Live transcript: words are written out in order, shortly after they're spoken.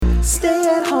stay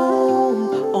at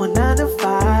home on 9 to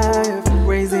 5,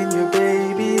 raising your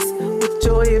babies with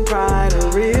joy and pride. A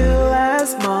real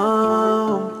ass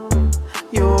mom,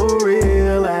 you're a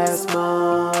real ass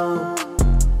mom,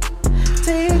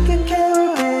 taking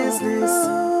care of business.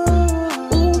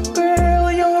 Ooh,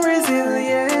 girl, you're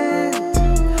resilient,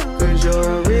 'cause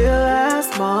you're a real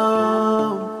ass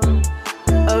mom,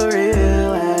 a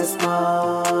real ass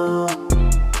mom.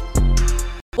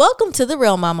 Welcome to the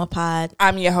Real Mama Pod.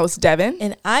 I'm your host, Devin.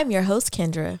 And I'm your host,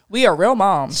 Kendra. We are real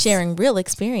moms. Sharing real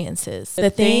experiences.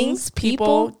 The things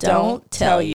people don't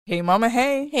tell you. Hey, mama,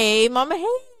 hey. Hey, Mama,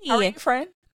 hey. How are you, friend?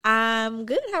 I'm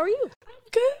good. How are you?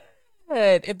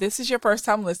 Good. If this is your first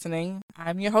time listening,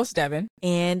 I'm your host, Devin.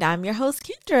 And I'm your host,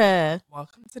 Kendra.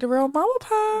 Welcome to the Real Mama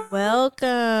Pod.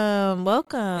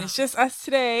 Welcome. It's just us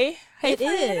today. Hey, It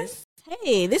friend. is.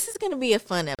 Hey, this is going to be a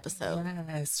fun episode.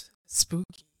 Yes.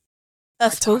 Spooky. A We're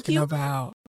spooky? talking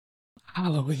about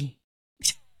Halloween.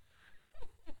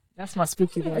 That's my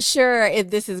spooky one. Sure, if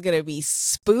this is going to be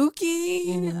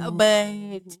spooky, but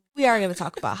we are going to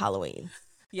talk about Halloween.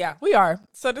 Yeah, we are.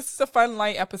 So this is a fun,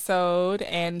 light episode.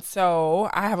 And so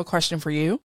I have a question for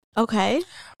you. Okay.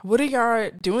 What are y'all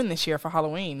doing this year for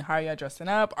Halloween? How are y'all dressing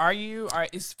up?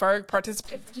 Is Ferg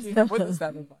participating? What is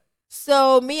that about?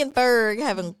 So me and Ferg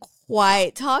haven't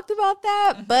quite talked about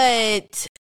that, but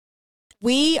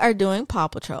we are doing Paw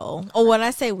Patrol. Or when I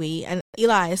say we, and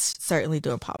Eli is certainly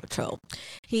doing Paw Patrol.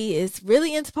 He is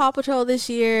really into Paw Patrol this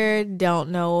year. Don't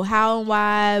know how and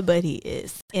why, but he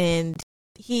is. And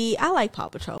I like Paw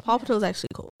Patrol. Paw Patrol is actually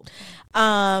cool.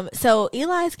 So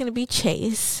Eli is going to be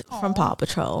Chase from Paw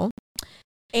Patrol.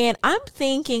 And I'm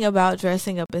thinking about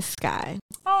dressing up as Sky.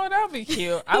 Oh, that would be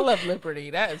cute. I love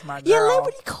Liberty. That is my girl. Yeah,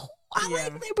 Liberty, cool. I Yeah.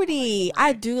 like Liberty.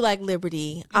 I do like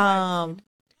Liberty.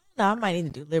 No, I might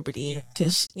need to do Liberty,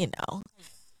 just but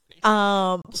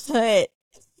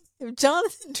if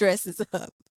Jonathan dresses up,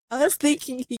 I was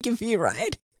thinking he can be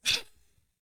right.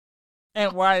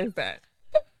 And why is that?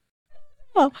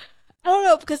 Oh, I don't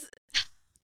know, because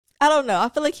I don't know. I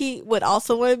feel like he would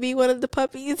also want to be one of the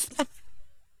puppies.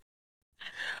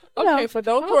 Okay, for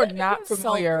those who are not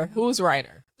familiar, who's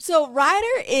Ryder? So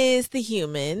Ryder is the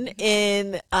human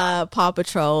in Paw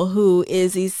Patrol who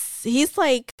is he's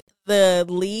like the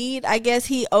lead. I guess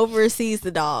he oversees the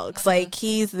dogs. Like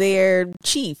he's their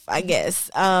chief, I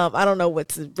guess. I don't know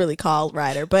what's really called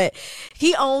Ryder, but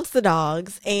he owns the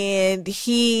dogs and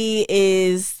he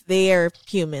is their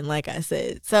human, like I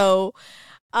said. So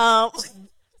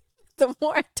the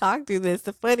more I talk through this,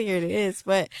 the funnier it is.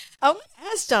 But I'm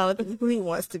gonna ask Jonathan who he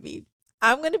wants to be.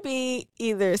 I'm gonna be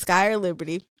either Sky or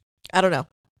Liberty. I don't know.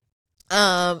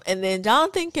 And then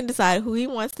Jonathan can decide who he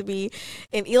wants to be,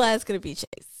 and Eli's gonna be Chase.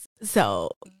 So,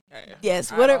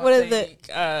 yes. What are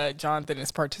the? Jonathan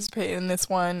is participating in this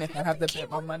one. If I have to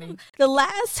bet my money, The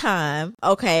last time,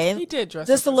 okay, he did dress.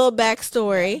 just a up little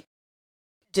backstory.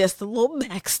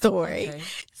 Okay.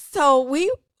 So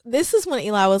this is when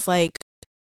Eli was like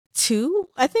 2.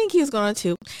 I think he was going on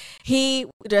 2. He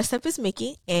dressed up as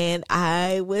Mickey, and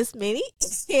I was Minnie.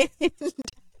 And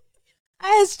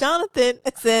I asked Jonathan,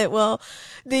 I said, well,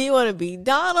 do you want to be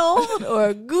Donald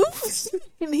or Goof?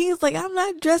 And he's like, I'm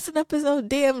not dressing up as no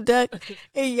damn duck.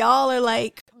 And y'all are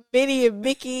like Minnie and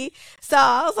Mickey. So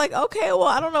I was like, okay, well,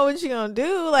 I don't know what you're going to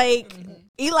do. Like,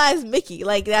 Eli's Mickey.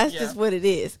 Like, that's just what it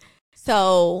is.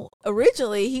 So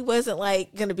originally he wasn't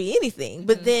like going to be anything.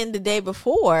 But then the day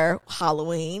before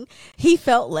Halloween, he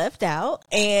felt left out.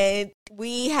 And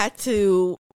we had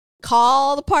to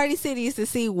call the Party Cities to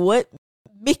see what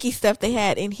Mickey stuff they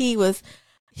had, and he was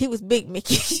Big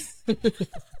Mickey.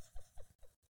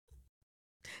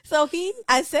 So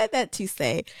I said that to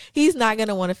say he's not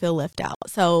gonna want to feel left out.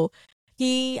 So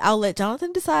I'll let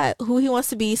Jonathan decide who he wants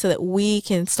to be so that we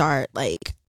can start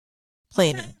like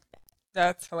planning.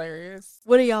 That's hilarious.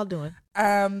 What are y'all doing?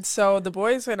 So the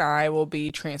boys and I will be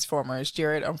Transformers.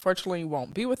 Jared unfortunately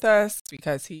won't be with us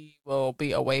because he will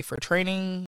be away for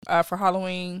training for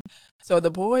Halloween. So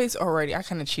the boys already, I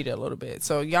kind of cheated a little bit.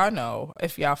 So y'all know,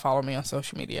 if y'all follow me on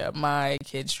social media, my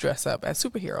kids dress up as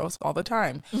superheroes all the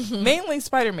time. Mainly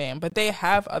Spider-Man, but they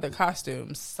have other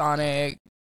costumes. Sonic,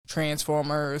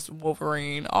 Transformers,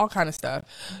 Wolverine, all kind of stuff.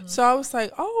 So I was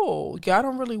like, oh, y'all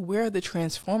don't really wear the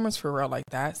Transformers for real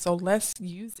like that. So let's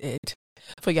use it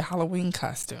for your Halloween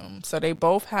costume. So they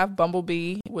both have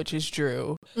Bumblebee, which is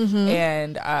Drew,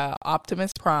 and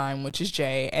Optimus Prime, which is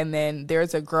Jay. And then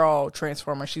there's a girl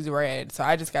Transformer. She's red. So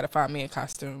I just got to find me a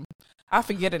costume. I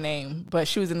forget her name, but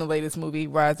she was in the latest movie,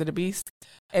 Rise of the Beast.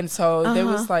 And so there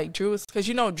was like Drew, because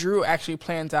Drew actually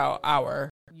plans out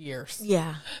our years.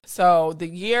 Yeah. So the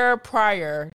year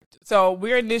prior, So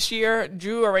we're in this year.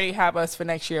 Drew already have us for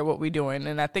next year what we doing.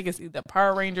 And I think it's either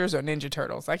Power Rangers or Ninja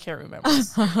Turtles. I can't remember.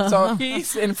 So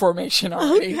he's in formation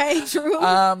already. Okay,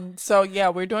 Drew. So yeah,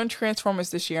 we're doing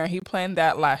Transformers this year. And he planned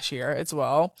that last year as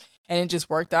well. And it just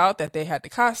worked out that they had the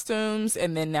costumes.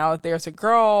 And then now there's a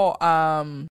girl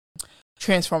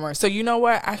Transformer. So you know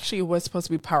what? Actually, it was supposed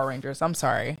to be Power Rangers. I'm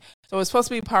sorry. So it was supposed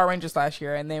to be Power Rangers last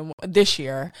year and then this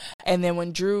year. And then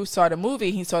when Drew saw the movie,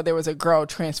 he saw there was a girl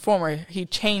Transformer. He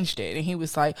changed it and he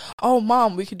was like, "Oh,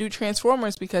 Mom, we could do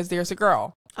Transformers because there's a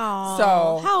girl." Oh,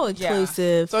 so how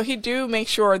inclusive. Yeah. So he do make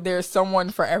sure there's someone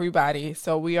for everybody.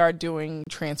 So we are doing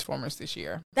Transformers this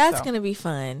year. That's going to be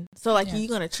fun. So like, Yes. you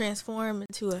going to transform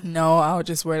into a... No, I'll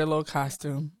just wear the little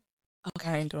costume.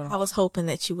 Okay. I ain't doing I was hoping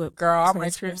that you would. Girl, I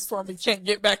might transform and can't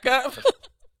get back up.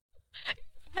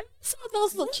 So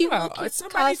those little cute Yeah, little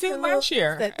somebody did costumes last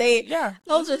year. that they, Yeah.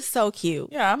 those are so cute.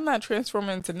 Yeah, I'm not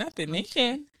transforming into nothing. They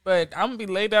can. But I'm going to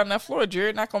be laid down on that floor.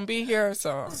 Jared not going to be here,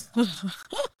 so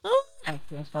I'm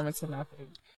transforming into nothing.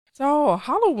 So,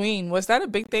 Halloween, was that a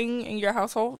big thing in your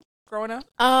household growing up?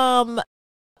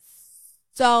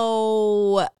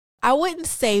 So I wouldn't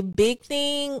say big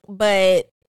thing, but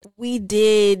we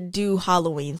did do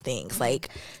Halloween things like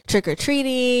trick or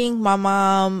treating. My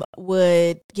mom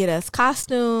would get us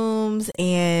costumes,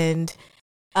 and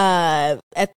at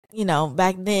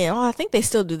back then, I think they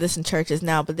still do this in churches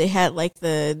now, but they had like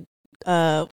the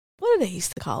what do they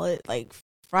used to call it? Like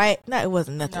fright? No, it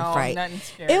wasn't nothing fright. Nothing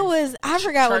scary. It was, I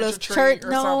forgot what it was. Church?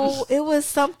 No, something. it was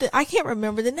something. I can't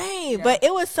remember the name, Yeah. but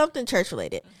it was something church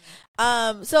related.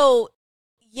 So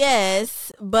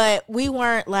yes, but we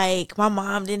weren't like, my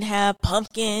mom didn't have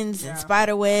pumpkins and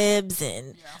spider webs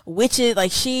and witches.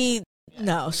 Like she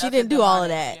didn't do all of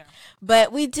that. Yeah.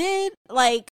 But we did,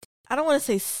 like, I don't want to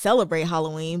say celebrate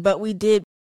Halloween, but we did,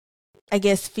 I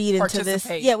guess, feed into this.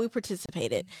 Participate. Yeah, we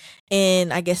participated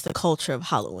in, I guess, the culture of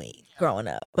Halloween growing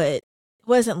up. But it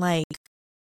wasn't like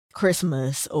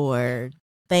Christmas or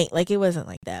it wasn't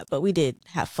like that. But we did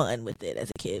have fun with it as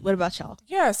a kid. What about y'all?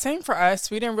 Yeah, same for us.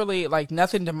 We didn't really,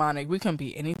 nothing demonic. We couldn't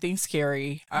be anything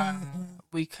scary.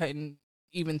 We couldn't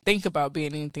even think about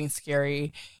being anything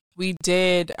scary. We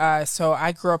did, so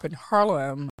I grew up in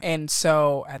Harlem, and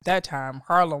so at that time,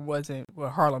 Harlem wasn't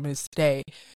what Harlem is today.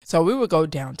 So we would go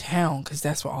downtown because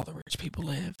that's where all the rich people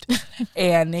lived.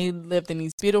 And they lived in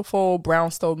these beautiful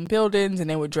brownstone buildings, and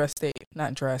they would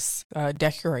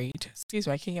decorate. Excuse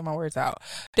me, I can't get my words out.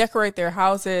 Decorate their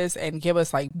houses and give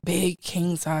us like big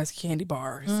king-size candy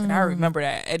bars. And I remember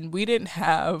that. And we didn't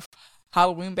have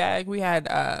Halloween bag. We had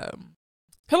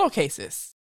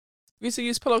pillowcases. We used to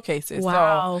use pillowcases.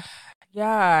 Wow. So,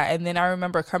 yeah. And then I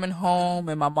remember coming home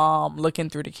and my mom looking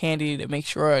through the candy to make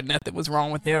sure nothing was wrong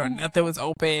with it or nothing was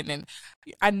open. And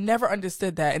I never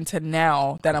understood that until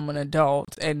now that I'm an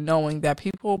adult and knowing that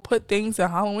people put things in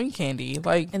Halloween candy.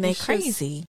 And they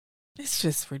crazy. It's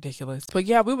just ridiculous. But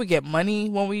yeah, we would get money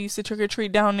when we used to trick or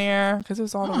treat down there because it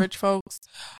was all the rich folks.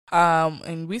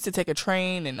 And we used to take a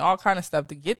train and all kind of stuff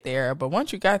to get there. But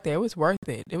once you got there, it was worth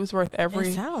it. It was worth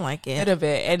every bit of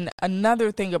it. And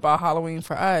another thing about Halloween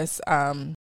for us,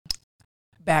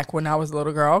 back when I was a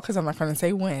little girl, because I'm not going to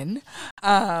say when,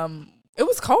 it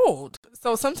was cold.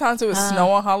 So sometimes it would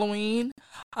snow on Halloween.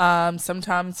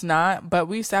 Sometimes not. But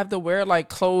we used to have to wear like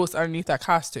clothes underneath our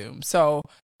costume. So,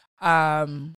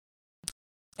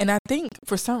 and I think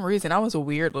for some reason I was a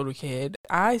weird little kid.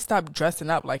 I stopped dressing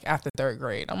up like after 3rd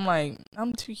grade. I'm like,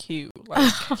 I'm too cute.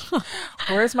 Like,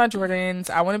 where's my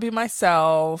Jordans? I want to be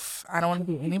myself. I don't want to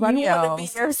be anybody else. You want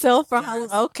to be yourself for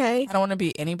Halloween? Okay. I don't want to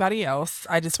be anybody else.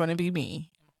 I just want to be me.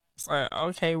 It's like,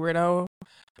 okay, weirdo,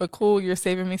 but cool. You're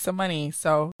saving me some money,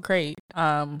 so great.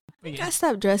 I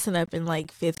stopped dressing up in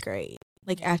like 5th grade.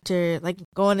 Like after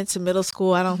going into middle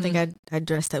school, I don't think I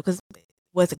dressed up because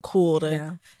wasn't cool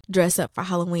to dress up for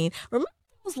Halloween. Remember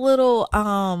those little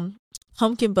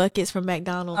pumpkin buckets from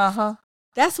McDonald's?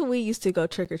 That's what we used to go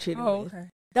trick or treating with. Okay.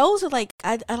 Those are like,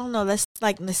 I don't know, that's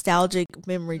like nostalgic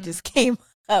memory just came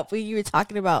up when you were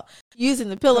talking about using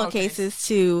the pillowcases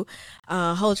to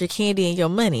hold your candy and your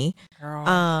money.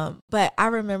 Girl. But I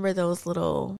remember those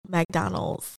little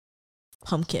McDonald's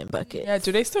pumpkin buckets. Yeah,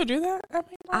 do they still do that?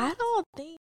 I don't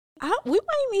think. We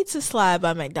might need to slide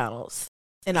by McDonald's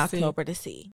in October to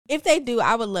see. If they do,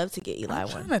 I would love to get Eli I'm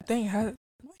one. trying to think, have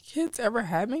my kids ever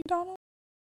had McDonald's?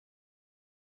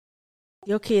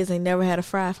 Your kids ain't never had a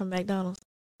fry from McDonald's?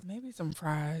 Maybe some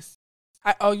fries.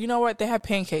 You know what? They have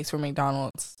pancakes for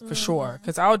McDonald's for sure.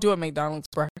 Because I'll do a McDonald's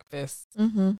breakfast.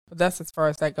 But that's as far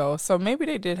as that goes. So maybe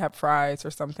they did have fries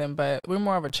or something, but we're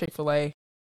more of a Chick-fil-A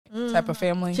type of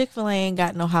family. Chick-fil-A ain't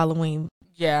got no Halloween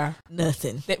Yeah.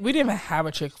 Nothing. We didn't even have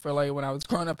a Chick-fil-A when I was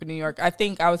growing up in New York. I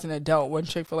think I was an adult when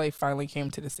Chick-fil-A finally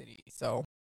came to the city. So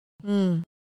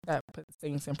that puts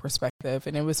things in perspective.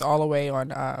 And it was all the way on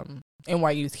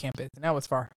NYU's campus, and that was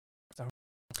far. So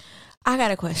I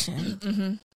got a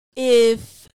question.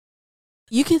 If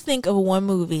you could think of one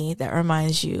movie that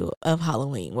reminds you of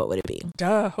Halloween, what would it be?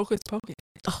 Duh, Hocus Pocus.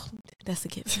 Oh, that's a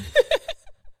given.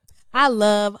 I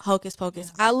love Hocus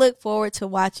Pocus. I look forward to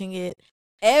watching it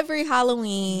every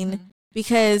Halloween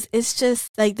because it's just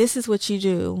like, this is what you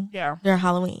do during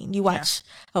Halloween. You watch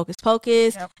Hocus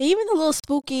Pocus, even the little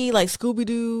spooky like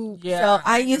Scooby-Doo. Yeah. So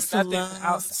I used to love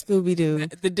Scooby-Doo.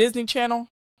 The Disney Channel.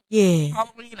 Yeah.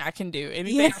 Halloween, I can do.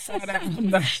 Anything outside that,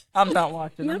 I'm not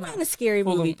watching. I'm not a scary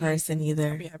movie person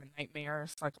either. I be having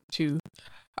nightmares like too.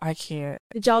 I can't.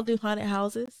 Did y'all do haunted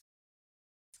houses?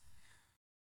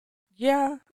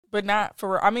 Yeah, but not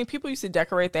for. I mean, people used to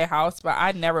decorate their house, but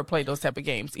I never played those type of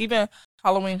games. Even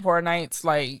Halloween Horror Nights,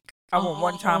 like I went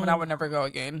one time and I would never go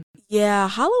again. Yeah,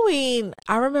 Halloween.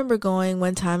 I remember going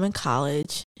one time in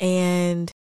college,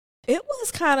 and it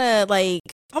was kind of like,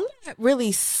 I'm not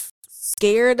really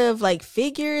scared of like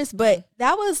figures, but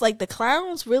that was like the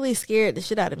clowns really scared the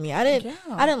shit out of me. I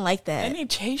didn't like that. And they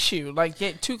chase you, like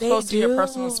get too close to your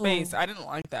personal space. I didn't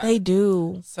like that. They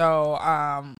do. So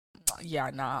I'm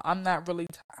not really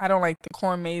I don't like the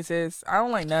corn mazes. I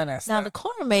don't like none of that stuff. Now the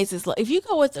corn mazes, if you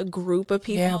go with a group of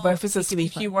people, but if it's a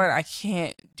spooky one, I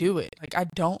can't do it. Like I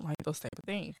don't like those type of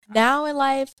things. Now in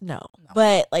life, no.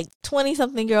 But like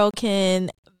 20-something-year-old can.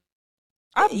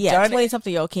 I've done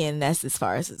 20-something-year-old can. That's as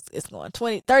far as it's going.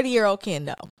 30-year-old can,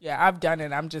 no. Yeah, I've done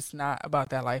it. I'm just not about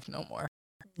that life no more.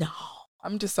 No,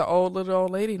 I'm just an little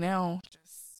old lady now.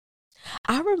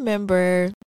 I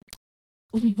remember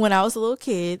when I was a little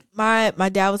kid, my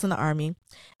dad was in the Army,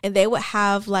 and they would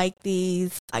have like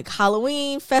these like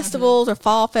Halloween festivals or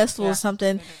fall festivals,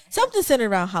 something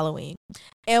centered around Halloween.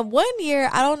 And one year,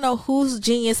 I don't know whose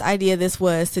genius idea this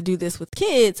was to do this with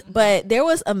kids, but there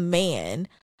was a man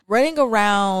running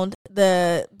around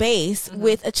the base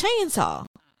with a chainsaw.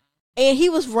 And he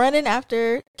was running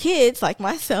after kids like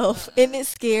myself, and it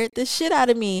scared the shit out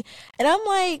of me. And I'm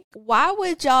like, why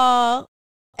would y'all,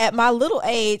 at my little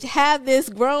age, have this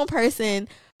grown person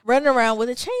running around with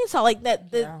a chainsaw? Like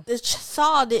that, the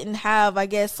saw didn't have, I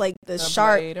guess, like the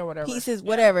sharp pieces,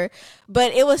 whatever.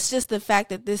 But it was just the fact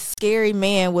that this scary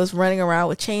man was running around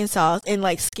with chainsaws and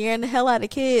like scaring the hell out of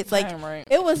kids. Like,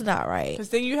 it was not right. Because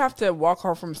then you have to walk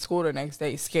home from school the next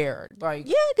day scared. Like,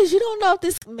 yeah, because you don't know if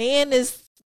this man is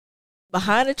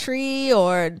behind a tree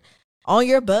or on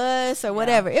your bus or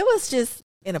whatever. It was just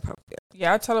inappropriate.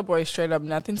 Yeah, I tell the boys straight up,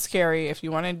 nothing scary. If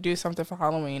you want to do something for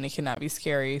Halloween, it cannot be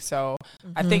scary. So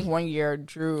I think one year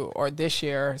Drew, or this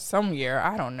year, some year,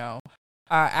 I don't know,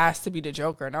 asked to be the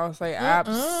Joker. And I was like,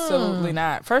 absolutely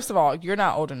not. First of all, you're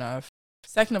not old enough.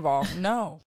 Second of all,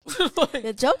 no.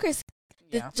 The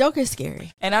Joker's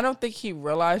scary. And I don't think he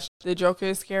realized the Joker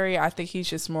is scary. I think he's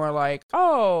just more like,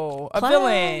 a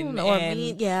villain. Or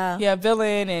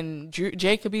villain. And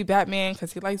Jay could be Batman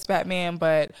because he likes Batman.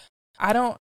 But I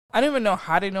don't even know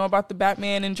how they know about the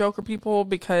Batman and Joker people,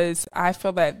 because I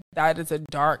feel that is a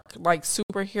dark, like,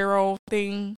 superhero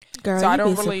thing. Girl, so I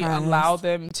don't really allow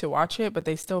them to watch it, but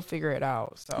they still figure it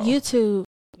out. So YouTube.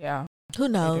 Yeah. Who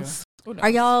knows? Are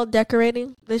y'all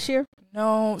decorating this year?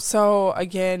 No. So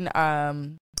again, I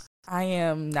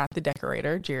am not the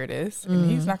decorator. Jared is, and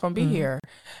he's not going to be here.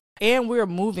 And we're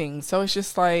moving, so it's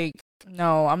just like,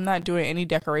 no, I'm not doing any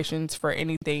decorations for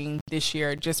anything this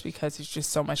year, just because it's just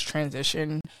so much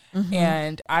transition,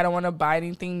 and I don't want to buy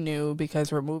anything new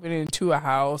because we're moving into a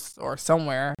house or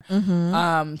somewhere.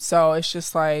 So it's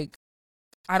just like,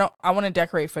 I want to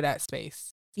decorate for that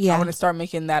space. Yeah, I want to start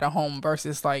making that a home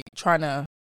versus like trying to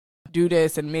do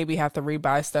this and maybe have to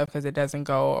rebuy stuff because it doesn't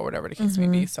go or whatever the case may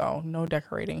be. So no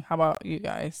decorating. How about you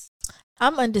guys?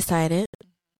 I'm undecided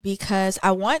because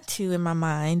I want to in my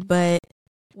mind, but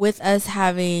with us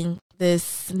having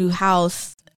this new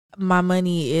house, my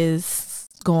money is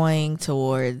going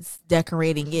towards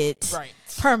decorating it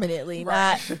permanently,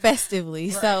 not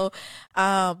festively. So,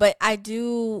 but I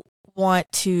do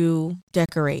want to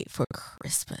decorate for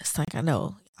Christmas. Like, I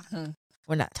know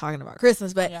we're not talking about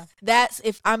Christmas, but that's,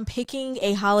 if I'm picking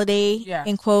a holiday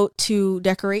in quote to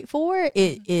decorate for,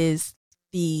 it is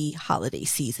the holiday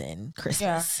season,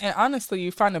 Christmas. Yeah, and honestly,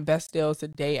 you find the best deals the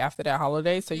day after that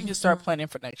holiday, so you can start planning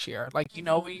for next year. Like, you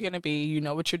know where you're gonna be, you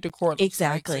know what your decor looks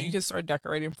like, so you can start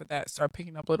decorating for that. Start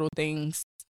picking up little things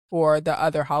for the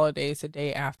other holidays the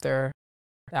day after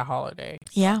that holiday.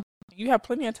 Yeah, you have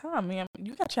plenty of time, man.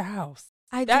 You got your house.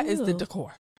 That is the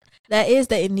decor. that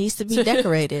it needs to be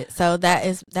decorated. So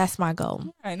that's my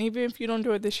goal. Yeah, and even if you don't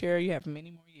do it this year, you have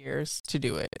many more years to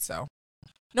do it. So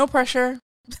no pressure.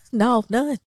 No,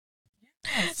 none.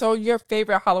 So your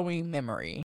favorite Halloween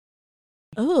memory?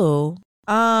 Ooh.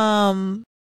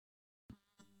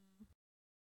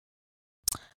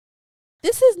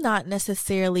 This is not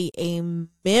necessarily a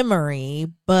memory,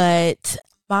 but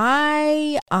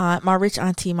my aunt, my rich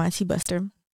auntie, my auntie Buster,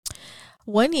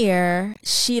 one year,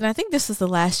 and I think this was the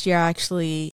last year I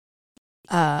actually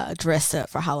dressed up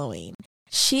for Halloween.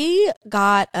 She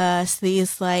got us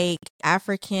these like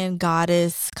African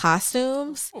goddess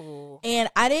costumes. Ooh. And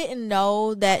I didn't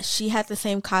know that she had the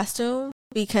same costume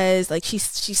because like she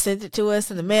sent it to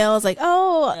us in the mail. It's like,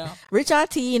 oh, Yeah. rich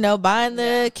auntie, buying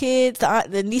the kids,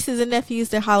 the nieces and nephews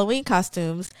their Halloween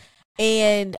costumes.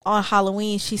 And on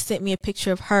Halloween, she sent me a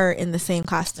picture of her in the same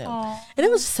costume. Aww. And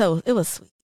it was sweet.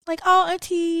 Like, oh,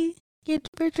 auntie,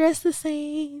 we're dressed the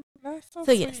same. That's so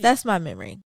So yes, sweet. that's my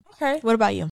memory. Okay. What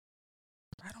about you?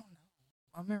 I don't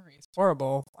know. My memory is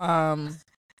horrible.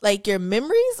 Like your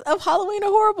memories of Halloween are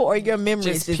horrible, or your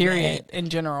memories Just period in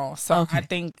general. So Okay. I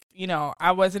think,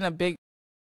 I wasn't a big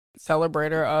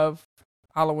celebrator of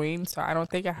Halloween, so I don't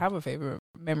think I have a favorite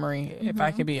memory, if I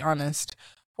can be honest.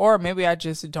 Or maybe I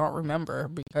just don't remember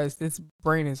because this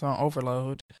brain is on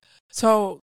overload.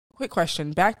 So, quick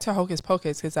question. Back to Hocus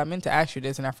Pocus, because I meant to ask you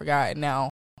this and I forgot, and now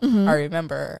Mhm. I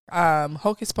remember.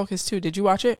 Hocus Pocus 2, did you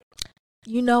watch it?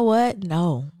 You know what?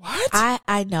 No. What?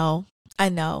 I know.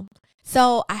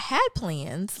 So I had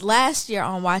plans last year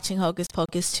on watching Hocus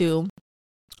Pocus 2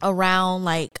 around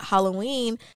like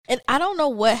Halloween, and I don't know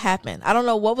what happened. I don't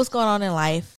know what was going on in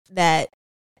life that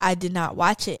I did not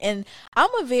watch it. And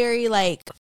I'm a very like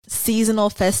seasonal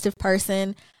festive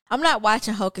person. I'm not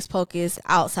watching Hocus Pocus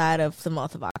outside of the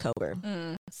month of October.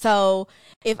 So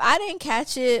if I didn't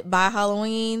catch it by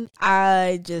Halloween,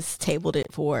 I just tabled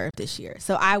it for this year.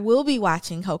 So I will be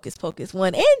watching Hocus Pocus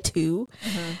 1 and 2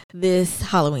 this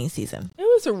Halloween season. It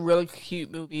was a really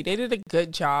cute movie. They did a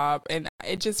good job, and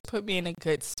it just put me in a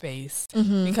good space.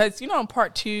 Because,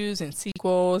 part twos and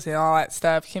sequels and all that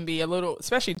stuff can be a little,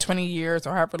 especially 20 years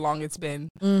or however long it's been,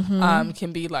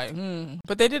 can be like,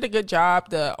 But they did a good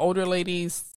job. The older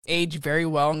ladies age very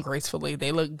well and gracefully.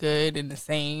 They look good and the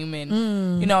same,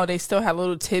 and they still had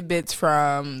little tidbits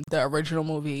from the original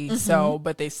movie,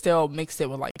 but they still mixed it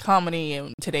with like comedy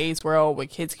and today's world where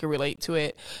kids can relate to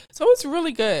it. So it's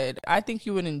really good. I think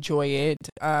you would enjoy it.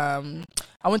 I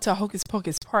went to a Hocus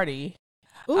Pocus party.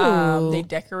 They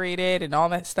decorated and all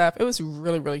that stuff. It was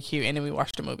really, really cute, and then we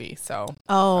watched the movie. So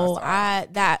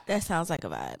that sounds like a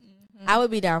vibe. I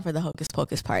would be down for the Hocus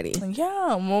Pocus party.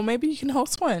 Yeah, well, maybe you can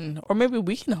host one, or maybe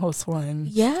we can host one.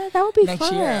 Yeah, that would be Next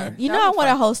fun. year. I want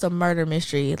to host a murder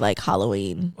mystery like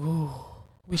Halloween. Ooh,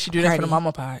 we should do that for the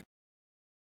Mama Pod.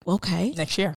 Okay,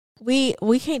 next year. We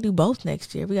can't do both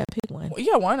next year. We got to pick one. Well,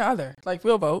 yeah, one or other. Like,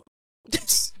 we'll vote.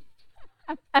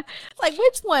 Like,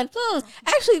 which one?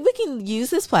 Actually, we can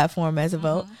use this platform as a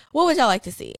vote. What would y'all like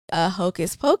to see? A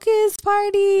Hocus Pocus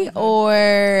party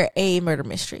or a murder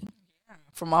mystery?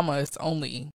 For Mama's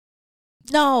only.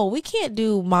 No, we can't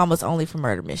do Mama's only for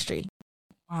murder mystery.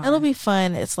 Wow. It'll be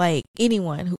fun. It's like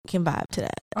anyone who can vibe to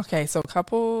that. Okay, so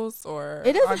couples or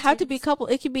it doesn't have to be couple.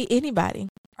 It could be anybody.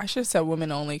 I should have said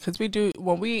women only, because we do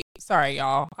sorry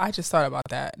y'all, I just thought about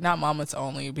that. Not Mamas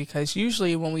only, because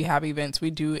usually when we have events we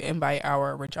do invite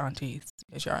our rich aunties,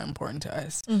 because y'all are important to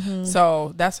us.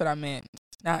 So that's what I meant.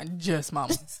 Not just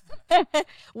mamas.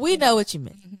 We know what you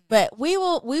meant, but we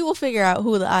will figure out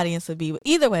who the audience will be.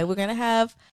 Either way, we're gonna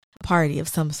have a party of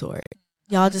some sort.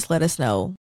 Y'all just let us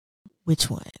know which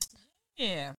one.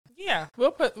 Yeah.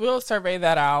 We'll survey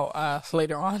that out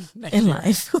later on next in year.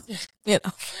 life.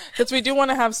 Because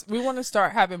we want to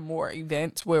start having more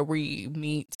events where we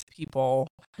meet people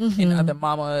and other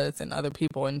mamas and other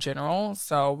people in general.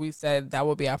 So we said that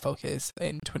will be our focus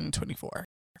in 2024.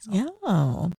 So.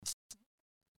 Yeah.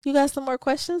 You got some more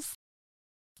questions?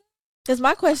 Because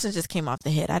my questions just came off the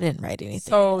head. I didn't write anything.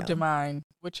 So did mine,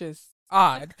 which is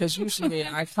odd, because usually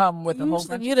I come with a whole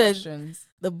bunch of questions.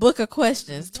 The book of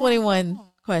questions, 21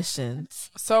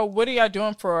 questions. So what are y'all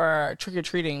doing for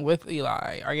trick-or-treating with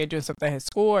Eli? Are y'all doing something at his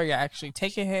school? Are y'all actually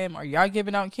taking him? Are y'all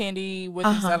giving out candy? What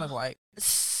does that look like?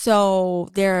 So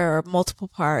there are multiple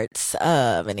parts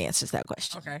of an answer to that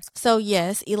question. Okay. So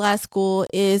yes, Eli's school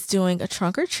is doing a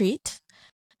trunk or treat.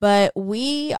 But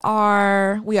we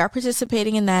are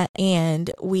participating in that, and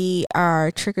we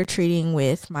are trick-or-treating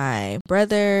with my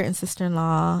brother and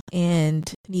sister-in-law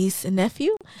and niece and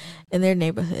nephew in their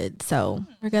neighborhood. So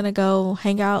we're going to go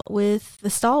hang out with the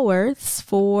Stallworths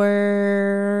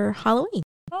for Halloween.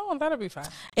 Oh, that'll be fun.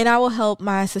 And I will help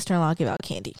my sister-in-law give out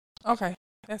candy. Okay,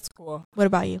 that's cool. What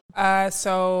about you?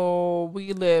 So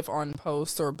we live on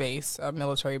post or base, a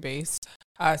military base.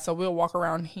 So we'll walk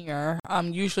around here.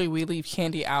 Usually we leave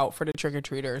candy out for the trick or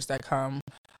treaters that come.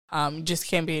 Just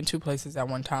can't be in two places at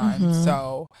one time. Mhm.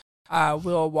 So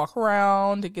we'll walk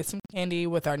around to get some candy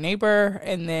with our neighbor,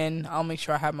 and then I'll make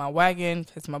sure I have my wagon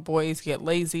because my boys get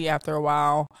lazy after a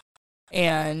while.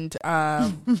 And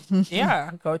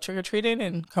yeah, go trick or treating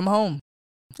and come home.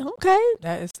 Okay.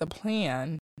 That is the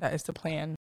plan.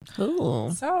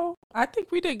 Cool. So I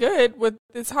think we did good with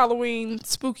this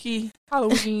spooky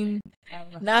Halloween.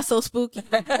 Not so spooky.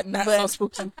 Not so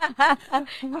spooky.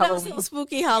 Not so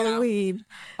spooky Halloween.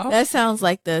 Oh. That sounds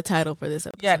like the title for this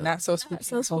episode. Yeah, not so spooky. Not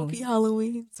so spooky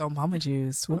Halloween. So Mama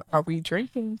Juice, what are we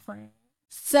drinking, friend?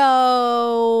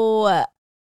 So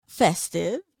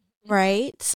festive,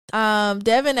 right?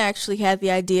 Devin actually had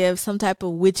the idea of some type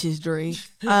of witch's drink.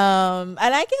 And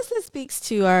I guess that speaks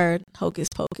to our hocus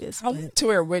pocus. I went to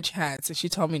wear witch hats and she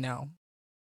told me no.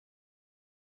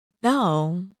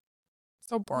 No.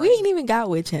 So boring. We ain't even got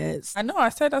witch hats. I know, I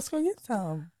said let's go get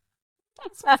some.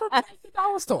 Some from the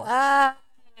dollar store.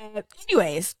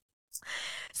 Anyways.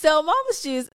 So Mama's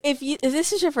Juice, if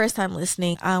this is your first time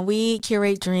listening, we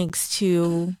curate drinks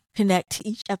to connect to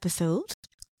each episode.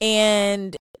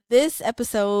 And this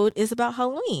episode is about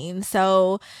Halloween.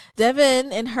 So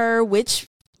Devin and her witch,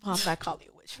 well, I'm not calling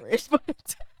it witch first, but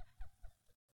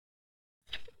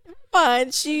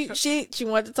fun. She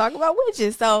wanted to talk about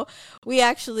witches. So we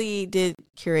actually did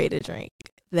curate a drink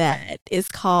that is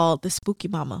called the Spooky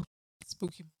Mama.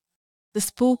 The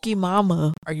Spooky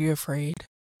Mama. Are you afraid?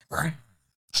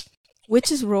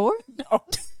 Witches roar? No.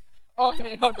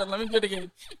 Okay, hold on. Let me do it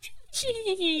again.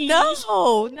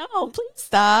 No, please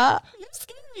stop. You're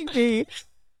scaring me.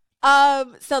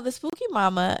 So the Spooky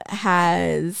Mama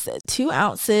has 2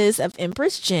 ounces of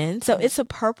Empress Gin. So it's a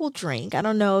purple drink. I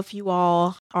don't know if you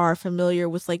all are familiar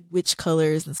with like witch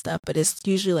colors and stuff, but it's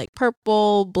usually like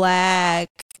purple, black,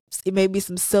 it may be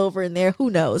some silver in there. Who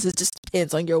knows? It just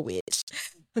depends on your witch.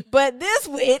 But this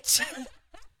witch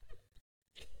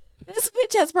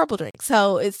has purple drink.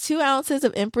 So it's 2 ounces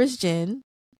of Empress Gin.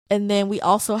 And then we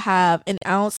also have an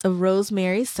ounce of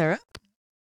rosemary syrup.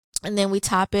 And then we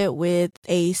top it with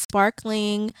a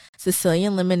sparkling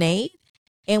Sicilian lemonade.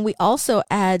 And we also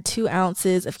add 2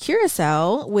 ounces of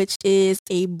Curacao, which is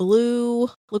a blue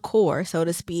liqueur, so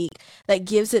to speak, that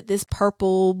gives it this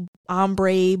purple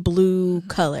ombre blue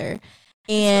color.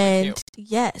 And really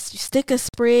yes, you stick a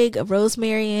sprig of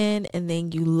rosemary in, and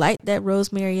then you light that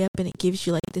rosemary up, and it gives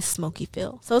you like this smoky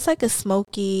feel. So it's like a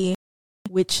smoky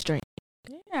witch drink.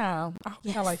 Yeah, I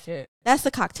Yes. like it. That's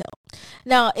the cocktail.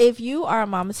 Now, if you are a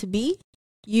mama to be,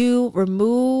 you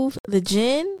remove the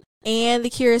gin and the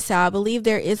Curacao. I believe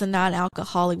there is a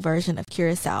non-alcoholic version of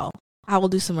Curacao. I will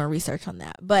do some more research on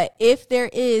that. But if there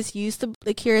is, use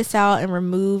the Curacao and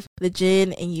remove the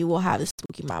gin, and you will have the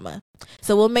Spooky Mama.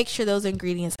 So we'll make sure those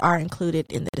ingredients are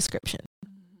included in the description.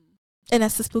 And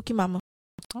that's the Spooky Mama.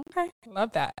 Okay,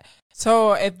 love that.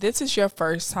 So if this is your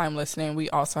first time listening, we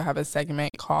also have a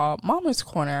segment called Mama's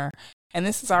Corner. And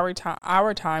this is our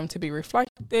time to be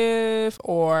reflective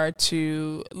or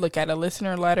to look at a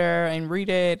listener letter and read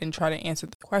it and try to answer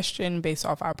the question based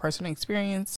off our personal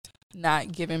experience,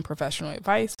 not giving professional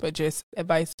advice, but just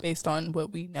advice based on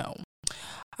what we know.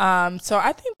 So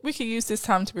I think we could use this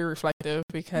time to be reflective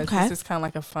because this is kind of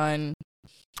like a fun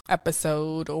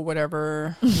episode or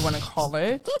whatever you want to call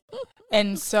it.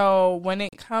 And so when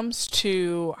it comes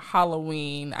to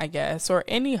Halloween, I guess, or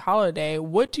any holiday,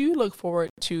 what do you look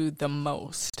forward to the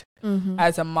most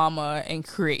as a mama and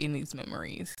creating these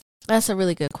memories? That's a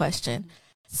really good question.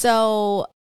 So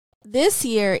this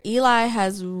year, Eli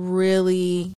has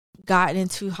really gotten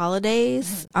into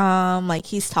holidays. Like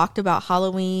he's talked about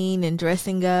Halloween and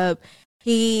dressing up.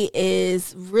 He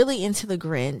is really into the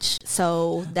Grinch,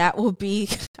 so that will be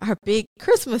our big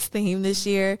Christmas theme this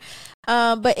year.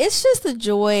 But it's just the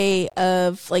joy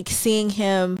of like seeing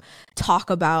him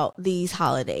talk about these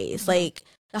holidays. Like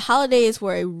the holidays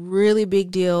were a really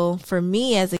big deal for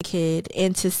me as a kid,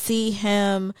 and to see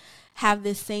him have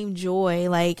this same joy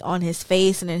like on his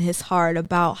face and in his heart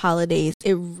about holidays,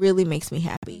 it really makes me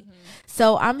happy.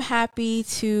 So I'm happy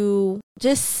to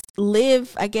just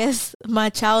live, I guess, my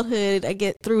childhood, I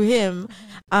get through him,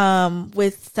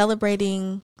 with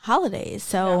celebrating holidays.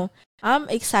 So I'm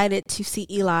excited to see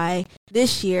Eli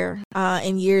this year,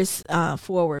 and years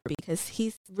forward, because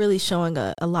he's really showing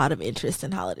a lot of interest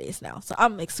in holidays now. So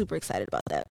I'm super excited about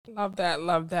that. Love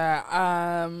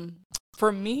that.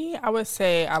 For me, I would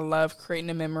say I love creating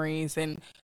the memories, and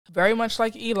very much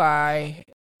like Eli,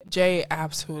 Jay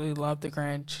absolutely loved the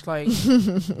Grinch. Like,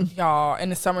 y'all, in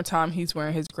the summertime, he's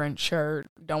wearing his Grinch shirt.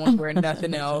 Don't want to wear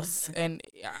nothing else. And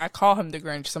I call him the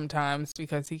Grinch sometimes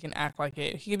because he can act like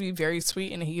it. He can be very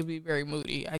sweet and he can be very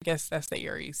moody. I guess that's the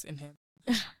Aries in him.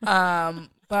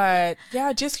 But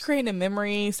yeah, just creating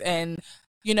memories. And,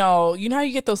 you know how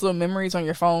you get those little memories on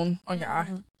your phone, on your eye?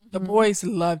 The boys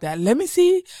love that. Let me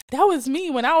see. That was me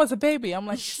when I was a baby. I'm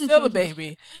like, still a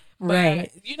baby.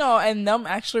 Right. But, you know, and them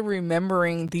actually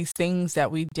remembering these things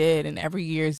that we did, and every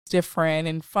year is different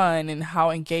and fun, and how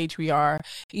engaged we are.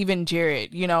 Even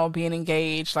Jared, you know, being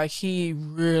engaged, like he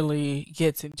really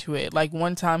gets into it. Like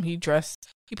one time he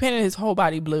painted his whole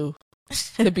body blue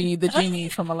to be the genie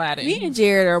from Aladdin. Me and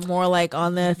Jared are more like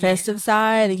on the festive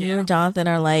side, and you and Jonathan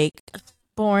are like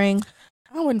boring.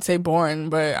 I wouldn't say boring,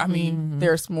 but I mean,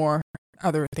 there's more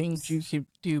other things you could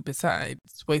do besides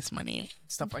waste money and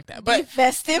stuff like that. But be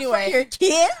festive anyway, for your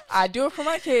kids. I do it for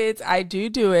my kids. I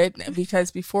do it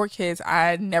because before kids,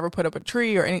 I never put up a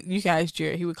tree or any. You guys,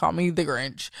 Jared, he would call me the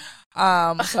Grinch.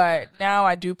 But now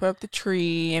I do put up the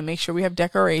tree and make sure we have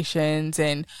decorations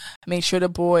and make sure the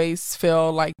boys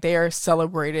feel like they are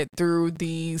celebrated through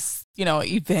these, you know,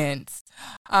 events.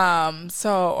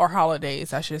 Or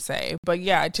holidays, I should say. But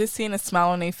yeah, just seeing a smile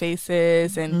on their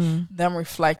faces and them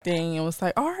reflecting, it was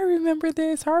like, oh, I remember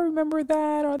this, or I remember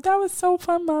that, or that was so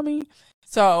fun, mommy.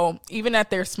 So even at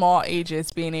their small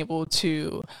ages, being able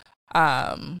to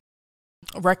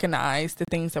recognize the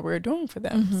things that we're doing for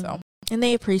them. So, and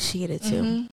they appreciate it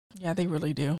too. Yeah, they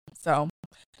really do. So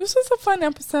this was a fun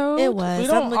episode. It was.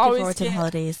 I'm looking forward to the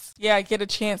holidays. Yeah, I get a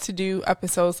chance to do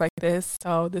episodes like this.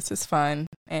 So this was fun,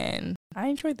 and I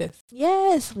enjoyed this.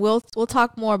 Yes, we'll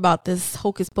talk more about this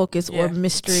hocus pocus or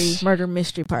murder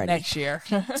mystery party next year.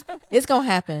 It's gonna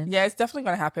happen. Yeah, it's definitely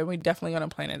gonna happen. We're definitely gonna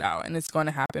plan it out, and it's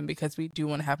gonna happen because we do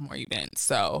want to have more events.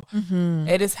 So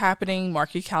it is happening.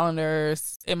 Mark your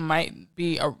calendars. It might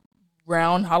be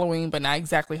around Halloween, but not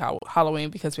exactly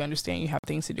Halloween, because we understand you have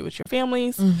things to do with your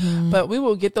families. But we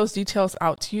will get those details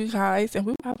out to you guys, and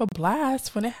we will have a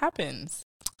blast when it happens.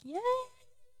 Yay!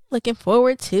 Looking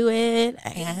forward to it.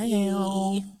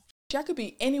 Y'all could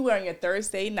be anywhere on your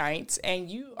Thursday nights,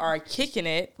 and you are kicking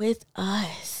it with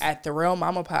us at The Real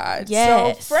Mama Pod.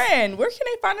 Yes. So, friend, where can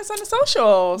they find us on the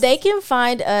socials? They can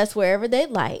find us wherever they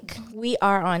like. We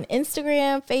are on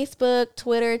Instagram, Facebook,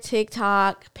 Twitter,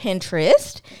 TikTok,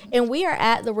 Pinterest, and we are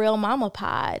at The Real Mama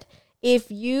Pod.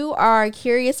 If you are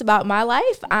curious about my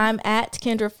life, I'm at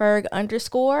KendraFerg_ on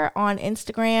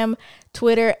Instagram,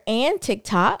 Twitter, and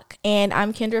TikTok. And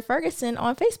I'm Kendra Ferguson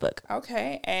on Facebook.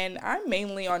 Okay. And I'm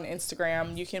mainly on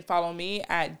Instagram. You can follow me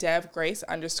at DevGrace_.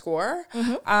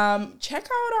 Check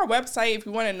out our website if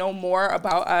you want to know more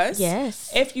about us.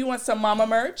 Yes. If you want some mama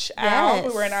merch out,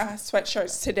 we're wearing our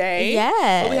sweatshirts today.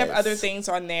 Yes. But we have other things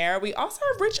on there. We also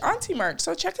have Rich Auntie merch.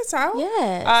 So check us out.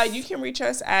 Yes. You can reach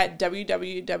us at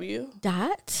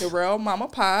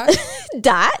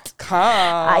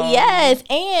www.therealmamapod.com. Yes.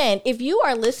 And if you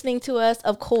are listening to us,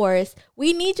 of course,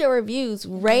 we need your reviews.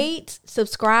 Rate,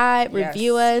 subscribe,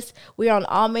 review us. We're on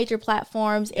all major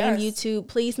platforms and YouTube.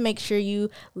 Please make sure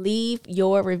you leave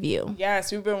your review.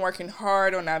 Yes, we've been working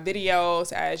hard on our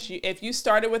videos. If you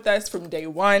started with us from day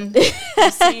one, you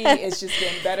see it's just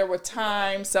getting better with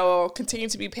time. So continue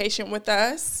to be patient with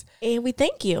us. And we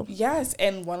thank you. Yes.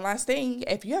 And one last thing.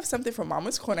 If you have something from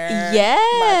Mama's Corner.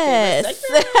 Yes.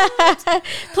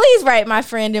 Please write my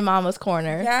friend in Mama's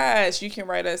Corner. Yes. You can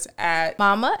write us at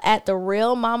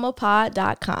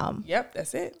mama@therealmamapod.com. Yep.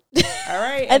 That's it. All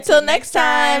right. Until next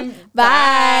time.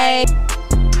 Bye.